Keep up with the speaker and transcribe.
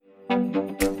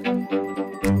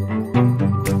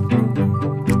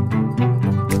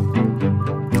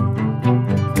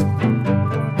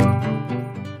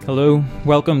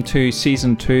Welcome to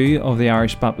Season 2 of the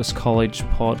Irish Baptist College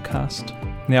podcast.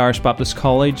 The Irish Baptist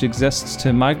College exists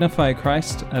to magnify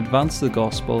Christ, advance the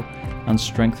gospel, and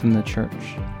strengthen the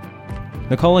church.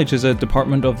 The college is a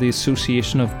department of the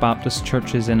Association of Baptist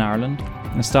Churches in Ireland.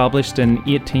 Established in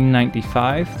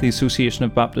 1895, the Association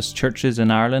of Baptist Churches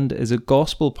in Ireland is a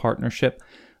gospel partnership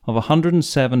of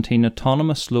 117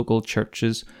 autonomous local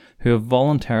churches who have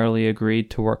voluntarily agreed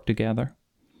to work together.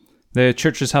 The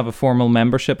churches have a formal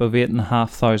membership of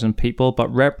 8,500 people, but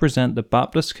represent the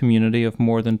Baptist community of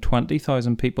more than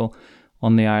 20,000 people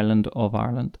on the island of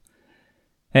Ireland.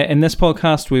 In this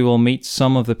podcast, we will meet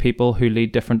some of the people who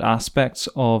lead different aspects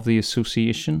of the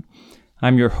association.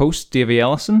 I'm your host, Davy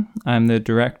Ellison. I'm the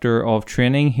Director of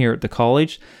Training here at the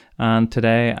college, and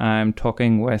today I'm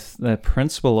talking with the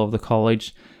Principal of the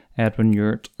college, Edwin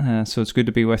Ewart. So it's good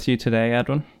to be with you today,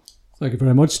 Edwin. Thank you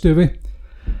very much, Davy.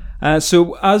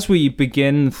 So as we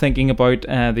begin thinking about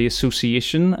the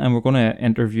association, and we're going to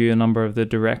interview a number of the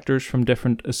directors from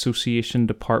different association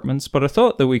departments, but I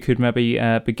thought that we could maybe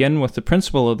begin with the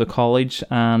principal of the college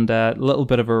and a little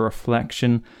bit of a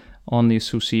reflection on the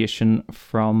association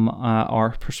from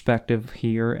our perspective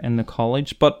here in the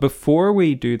college. But before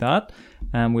we do that,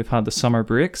 we've had the summer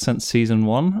break since season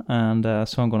 1, and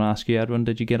so I'm going to ask you, Edwin,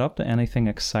 did you get up to anything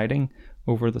exciting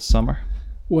over the summer?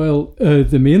 Well,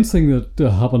 the main thing that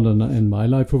happened in my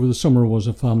life over the summer was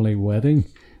a family wedding.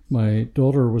 My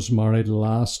daughter was married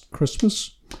last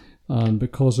Christmas, and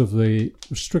because of the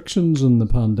restrictions and the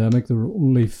pandemic, there were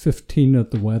only 15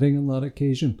 at the wedding on that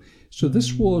occasion. So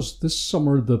this was this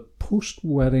summer the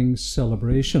post-wedding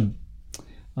celebration,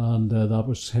 and that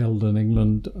was held in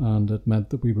England, and it meant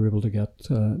that we were able to get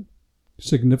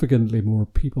significantly more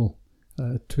people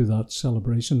to that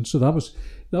celebration. So that was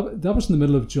in the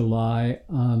middle of July,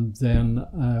 and then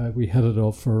we headed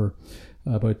off for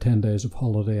about 10 days of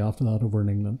holiday after that over in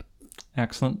England.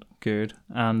 Excellent, good.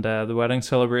 And the wedding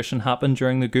celebration happened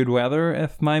during the good weather,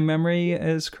 if my memory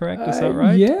is correct. Is that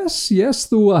right? Yes.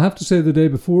 Though I have to say the day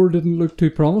before didn't look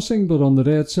too promising, but on the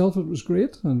day itself it was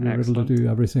great, and we were able to do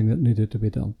everything that needed to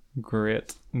be done.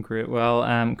 Great.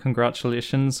 Well,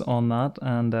 congratulations on that,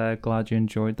 and glad you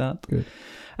enjoyed that. Good.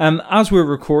 As we're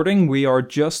recording, we are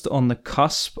just on the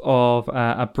cusp of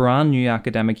a brand new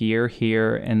academic year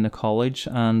here in the college,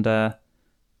 and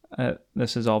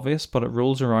this is obvious, but it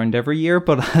rolls around every year.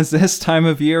 But as this time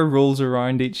of year rolls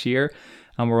around each year,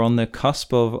 and we're on the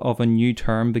cusp of a new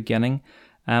term beginning,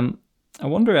 I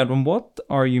wonder, Edwin, what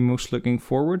are you most looking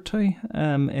forward to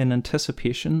in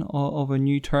anticipation of a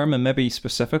new term, and maybe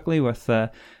specifically with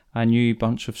a new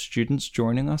bunch of students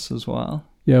joining us as well?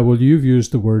 Yeah, well, you've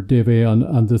used the word, Davy,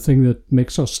 and the thing that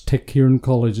makes us tick here in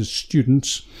college is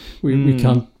students. We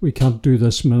can't do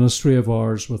this ministry of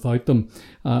ours without them,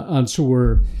 and so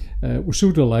we're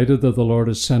so delighted that the Lord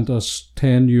has sent us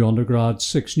 10 new undergrads,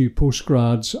 6 new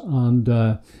postgrads, and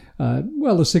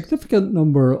a significant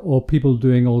number of people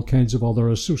doing all kinds of other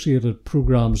associated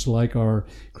programs like our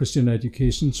Christian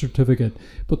Education Certificate.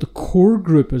 But the core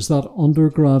group is that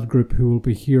undergrad group who will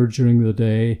be here during the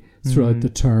day throughout the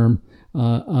term.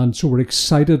 And so we're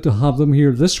excited to have them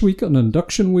here this week on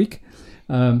induction week.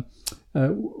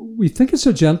 We think it's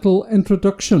a gentle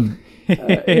introduction.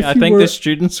 I think the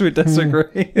students would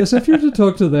disagree. Yes, if you were to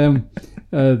talk to them,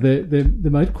 they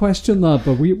might question that,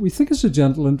 but we think it's a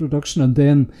gentle introduction, and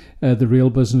then the real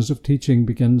business of teaching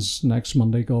begins next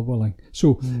Monday, God willing.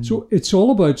 So it's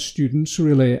all about students,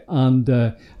 really. And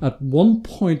at one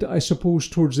point, I suppose,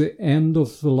 towards the end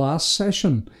of the last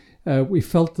session, we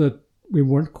felt that we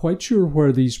weren't quite sure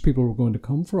where these people were going to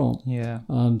come from. Yeah.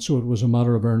 And so it was a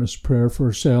matter of earnest prayer for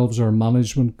ourselves, our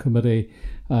management committee,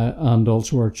 and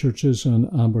also our churches,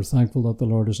 and we're thankful that the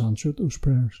Lord has answered those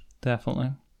prayers.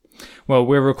 Definitely. Well,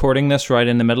 we're recording this right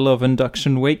in the middle of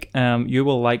induction week. You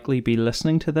will likely be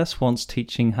listening to this once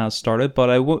teaching has started, but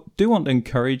I do want to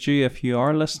encourage you, if you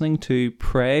are listening, to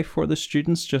pray for the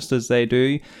students just as they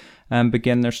do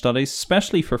begin their studies,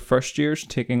 especially for first years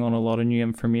taking on a lot of new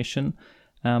information.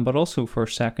 But also for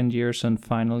second years and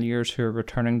final years who are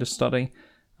returning to study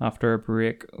after a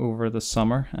break over the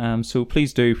summer. So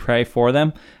please do pray for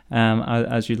them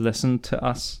as you listen to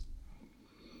us.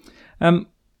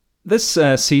 This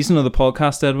season of the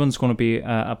podcast, Edwin, is going to be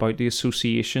about the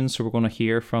association. So we're going to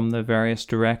hear from the various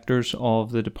directors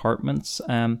of the departments.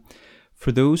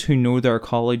 For those who know their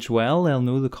college well, they'll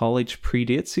know the college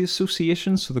predates the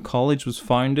association. So the college was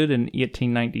founded in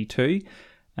 1892.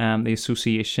 The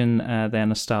association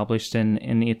then established in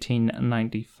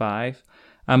 1895.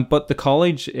 But the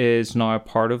college is now a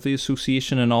part of the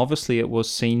association, and obviously it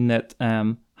was seen that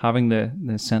having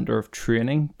the Centre of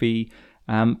Training be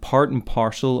part and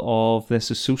parcel of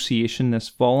this association, this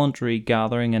voluntary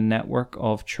gathering and network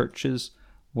of churches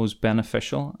was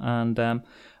beneficial. And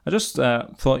I just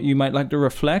thought you might like to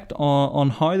reflect on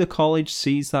how the college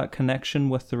sees that connection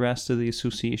with the rest of the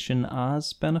association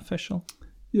as beneficial.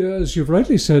 Yeah, as you've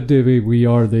rightly said, Davy, we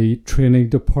are the training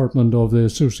department of the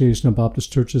Association of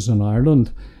Baptist Churches in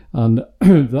Ireland, and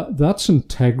that's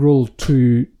integral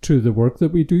to the work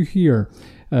that we do here,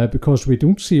 because we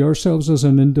don't see ourselves as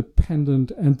an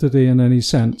independent entity in any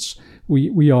sense.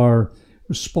 We are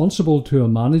responsible to a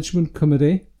management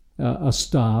committee, a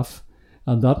staff,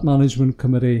 and that management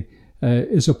committee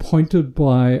is appointed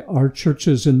by our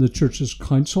churches in the Churches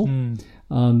Council,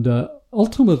 and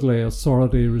ultimately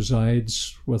authority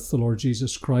resides with the Lord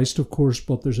Jesus Christ, of course,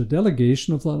 but there's a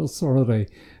delegation of that authority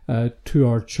to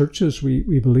our churches.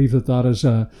 We believe that is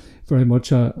very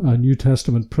much a New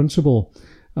Testament principle,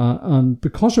 and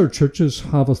because our churches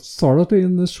have authority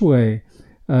in this way,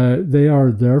 they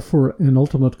are therefore in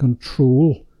ultimate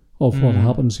control of what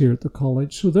happens here at the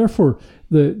college. So therefore,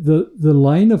 the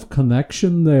line of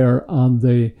connection there and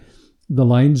the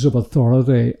lines of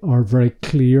authority are very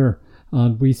clear,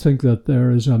 and we think that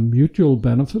there is a mutual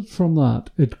benefit from that.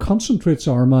 It concentrates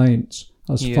our minds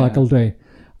as faculty,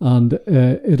 and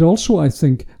it also, I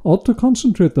think, ought to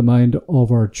concentrate the mind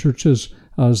of our churches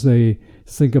as they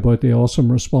think about the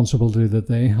awesome responsibility that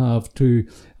they have to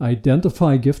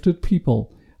identify gifted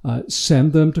people,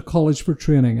 send them to college for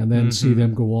training, and then see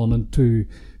them go on into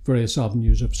various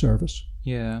avenues of service.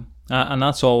 Yeah, and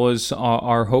that's always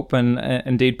our hope, and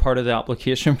indeed part of the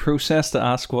application process, to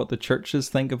ask what the churches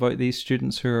think about these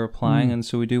students who are applying. And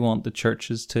so we do want the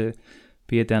churches to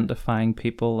be identifying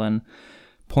people and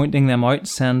pointing them out,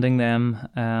 sending them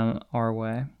our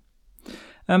way.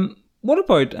 What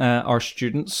about our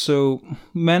students? So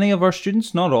many of our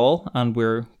students, not all, and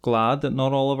we're glad that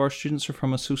not all of our students are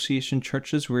from association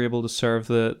churches. We're able to serve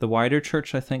the wider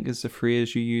church, I think is the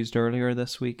phrase you used earlier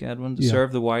this week, Edwin, to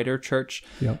serve the wider church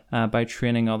by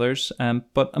training others.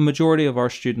 But a majority of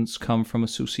our students come from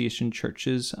association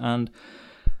churches. And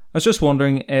I was just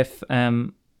wondering if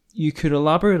you could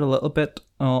elaborate a little bit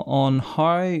on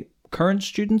how current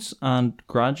students and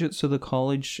graduates of the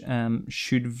college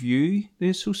should view the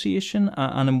association,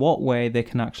 and in what way they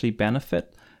can actually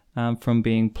benefit from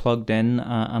being plugged in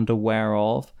and aware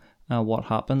of what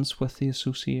happens with the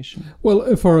association. Well,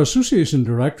 if our association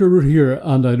director were here,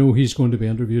 and I know he's going to be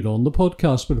interviewed on the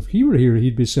podcast, but if he were here,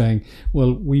 he'd be saying,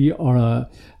 well, we are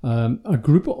a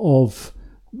group of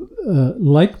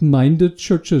like-minded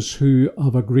churches who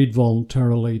have agreed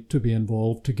voluntarily to be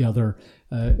involved together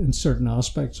in certain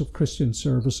aspects of Christian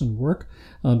service and work,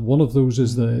 and one of those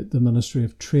is the ministry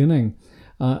of training.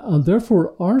 And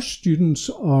therefore, our students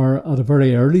are at a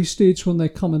very early stage when they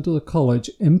come into the college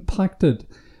impacted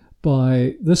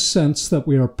by this sense that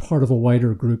we are part of a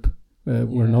wider group.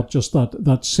 We're not just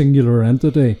that singular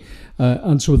entity.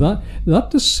 And so that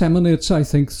disseminates, I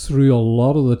think, through a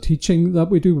lot of the teaching that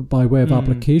we do by way of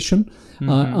application.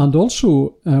 And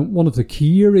also, one of the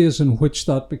key areas in which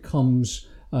that becomes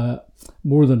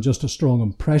more than just a strong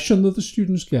impression that the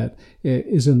students get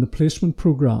is in the placement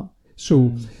program.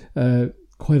 So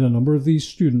quite a number of these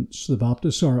students, the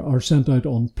Baptists, are sent out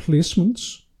on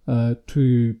placements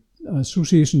to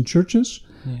association churches,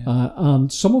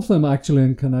 and some of them actually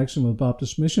in connection with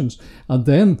Baptist missions. And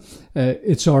then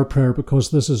it's our prayer, because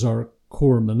this is our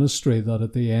core ministry, that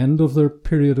at the end of their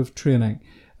period of training,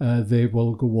 they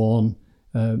will go on,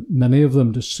 many of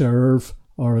them, to serve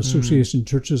our association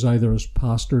churches, either as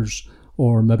pastors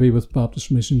or maybe with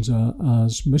Baptist missions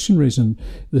as missionaries. And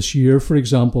this year, for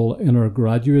example, in our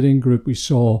graduating group, we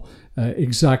saw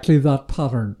exactly that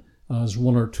pattern, as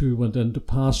one or two went into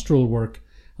pastoral work,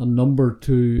 a number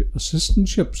to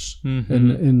assistantships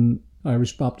in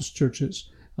Irish Baptist churches,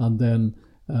 and then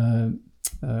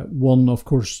one, of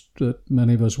course, that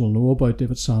many of us will know about,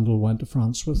 David Sandel, went to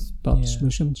France with Baptist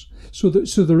missions. So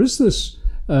there is this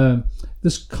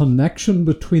this connection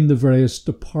between the various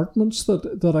departments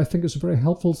that I think is a very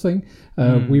helpful thing.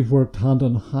 We've worked hand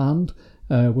in hand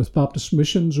with Baptist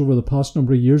missions over the past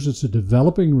number of years. It's a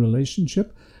developing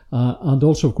relationship, and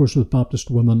also, of course, with Baptist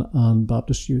women and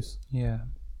Baptist youth.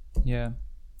 Yeah.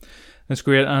 That's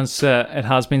great, and it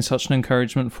has been such an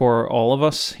encouragement for all of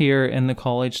us here in the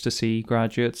college to see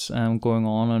graduates going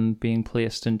on and being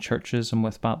placed in churches and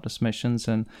with Baptist missions,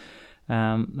 and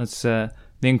that's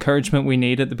the encouragement we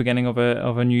need at the beginning of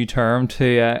a new term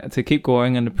to keep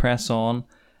going and to press on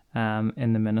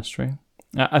in the ministry.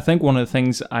 I think one of the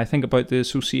things I think about the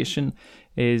association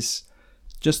is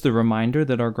just the reminder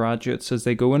that our graduates, as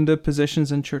they go into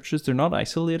positions in churches, they're not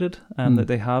isolated, and that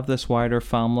they have this wider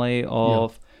family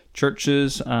of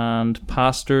churches and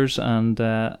pastors, and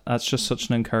that's just such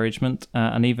an encouragement.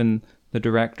 And even the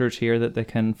directors here, that they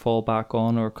can fall back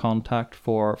on or contact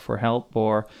for help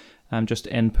or just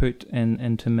input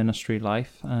into ministry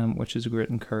life, which is a great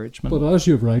encouragement. But as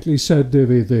you've rightly said,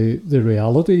 Davy, the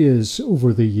reality is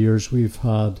over the years we've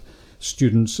had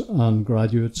students and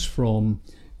graduates from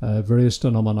various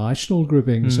denominational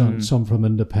groupings and some from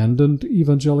independent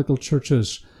evangelical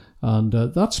churches, and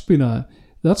that's been a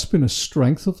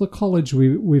strength of the college.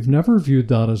 We've never viewed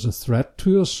that as a threat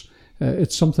to us.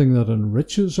 It's something that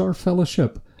enriches our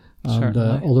fellowship, and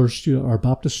our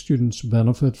Baptist students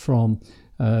benefit from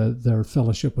their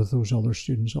fellowship with those other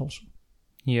students also.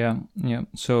 Yeah.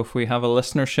 So if we have a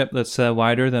listenership that's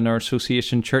wider than our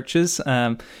association churches,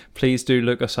 please do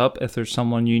look us up if there's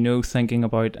someone you know thinking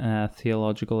about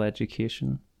theological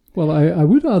education. Well, I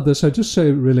would add this. I just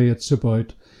say really it's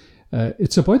about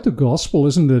the gospel,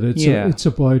 isn't it?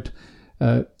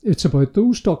 It's about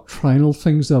those doctrinal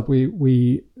things that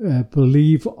we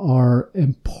believe are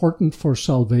important for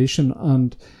salvation,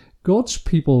 and God's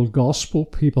people, gospel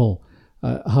people,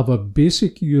 have a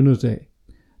basic unity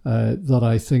that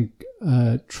I think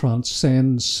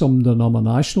transcends some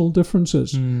denominational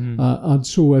differences. And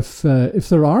so if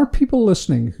there are people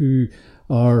listening who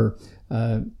are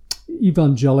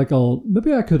evangelical,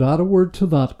 maybe I could add a word to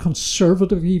that,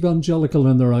 conservative evangelical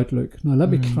in their outlook. Now let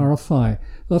me clarify,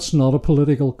 that's not a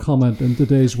political comment. In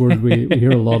today's world we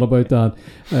hear a lot about that.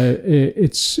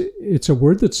 It's a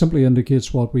word that simply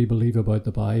indicates what we believe about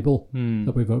the Bible,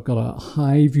 that we've got a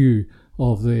high view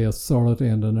of the authority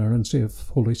and inerrancy of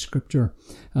Holy Scripture.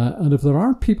 And if there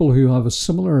are people who have a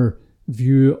similar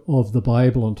view of the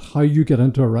Bible and how you get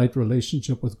into a right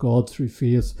relationship with God through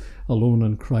faith alone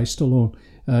and Christ alone,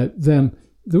 then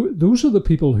those are the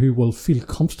people who will feel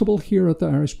comfortable here at the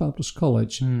Irish Baptist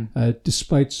College,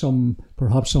 despite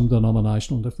perhaps some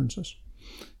denominational differences.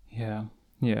 Yeah,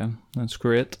 that's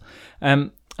great.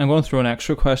 I'm going to throw an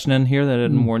extra question in here that I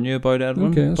didn't warn you about,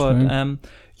 Edwin. Okay, that's fine.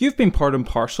 You've been part and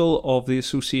parcel of the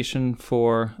association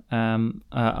for, I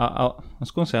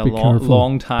was going to say a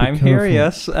long time here,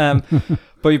 yes.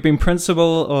 But you've been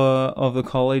principal of the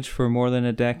college for more than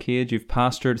a decade. You've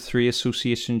pastored 3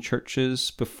 association churches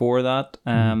before that.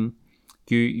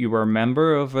 You were a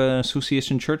member of an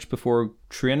association church before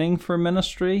training for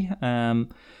ministry.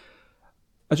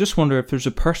 I just wonder if there's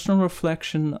a personal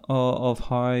reflection of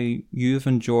how you've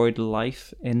enjoyed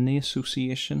life in the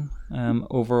association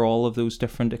over all of those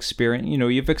different experiences. You know,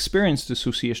 you've experienced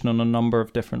association on a number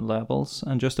of different levels,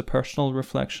 and just a personal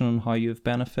reflection on how you've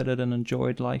benefited and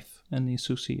enjoyed life in the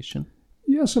association.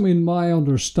 Yes, I mean, my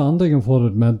understanding of what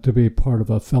it meant to be part of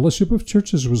a fellowship of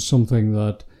churches was something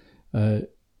that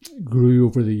grew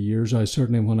over the years. I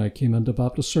certainly, when I came into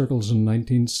Baptist circles in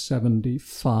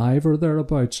 1975 or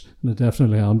thereabouts, and I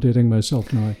definitely am dating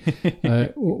myself now,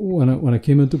 when I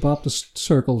came into Baptist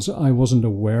circles, I wasn't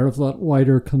aware of that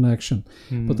wider connection.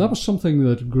 But that was something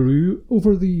that grew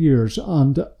over the years.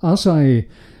 And as I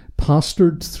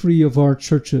pastored 3 of our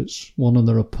churches, one in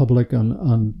the Republic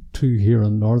and 2 here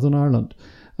in Northern Ireland,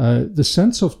 the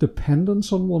sense of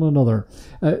dependence on one another.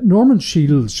 Norman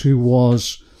Shields, who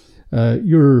was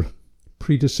your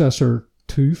predecessor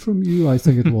too from you, I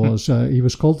think it was. He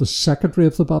was called the secretary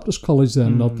of the Baptist College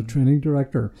then, not the training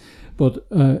director. But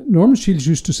Norman Shields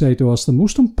used to say to us, the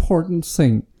most important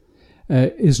thing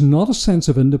is not a sense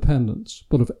of independence,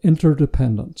 but of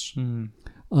interdependence.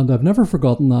 And I've never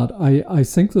forgotten that. I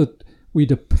think that we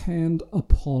depend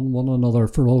upon one another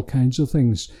for all kinds of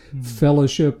things.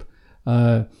 Fellowship,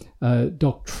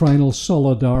 doctrinal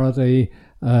solidarity,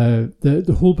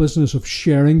 the whole business of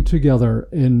sharing together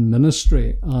in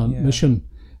ministry and mission.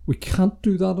 We can't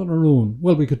do that on our own.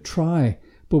 Well, we could try,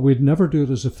 but we'd never do it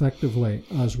as effectively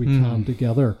as we can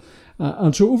together.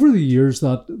 And so over the years,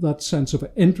 that sense of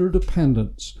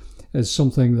interdependence is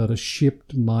something that has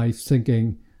shaped my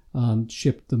thinking and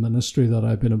shaped the ministry that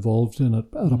I've been involved in at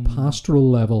a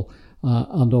pastoral level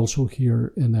and also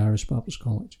here in the Irish Baptist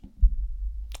College.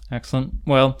 Excellent.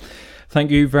 Well,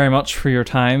 thank you very much for your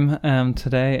time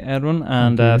today, Edwin,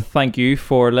 and thank you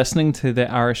for listening to the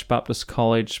Irish Baptist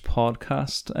College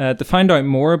podcast. To find out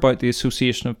more about the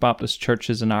Association of Baptist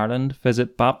Churches in Ireland,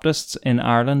 visit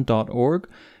baptistinireland.org,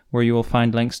 where you will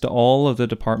find links to all of the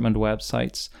department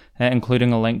websites,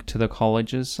 including a link to the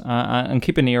colleges, and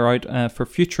keep an ear out for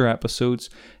future episodes,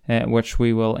 which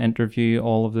we will interview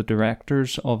all of the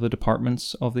directors of the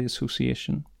departments of the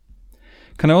association.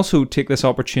 Can I also take this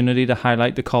opportunity to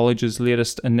highlight the college's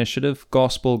latest initiative,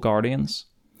 Gospel Guardians?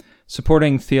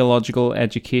 Supporting theological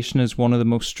education is one of the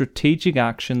most strategic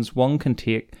actions one can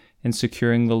take in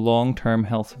securing the long-term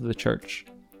health of the church.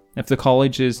 If the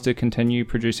college is to continue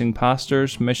producing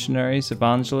pastors, missionaries,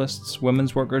 evangelists,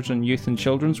 women's workers, and youth and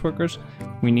children's workers,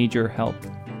 we need your help.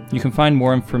 You can find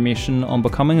more information on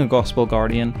becoming a Gospel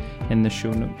Guardian in the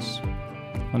show notes.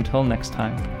 Until next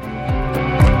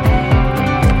time.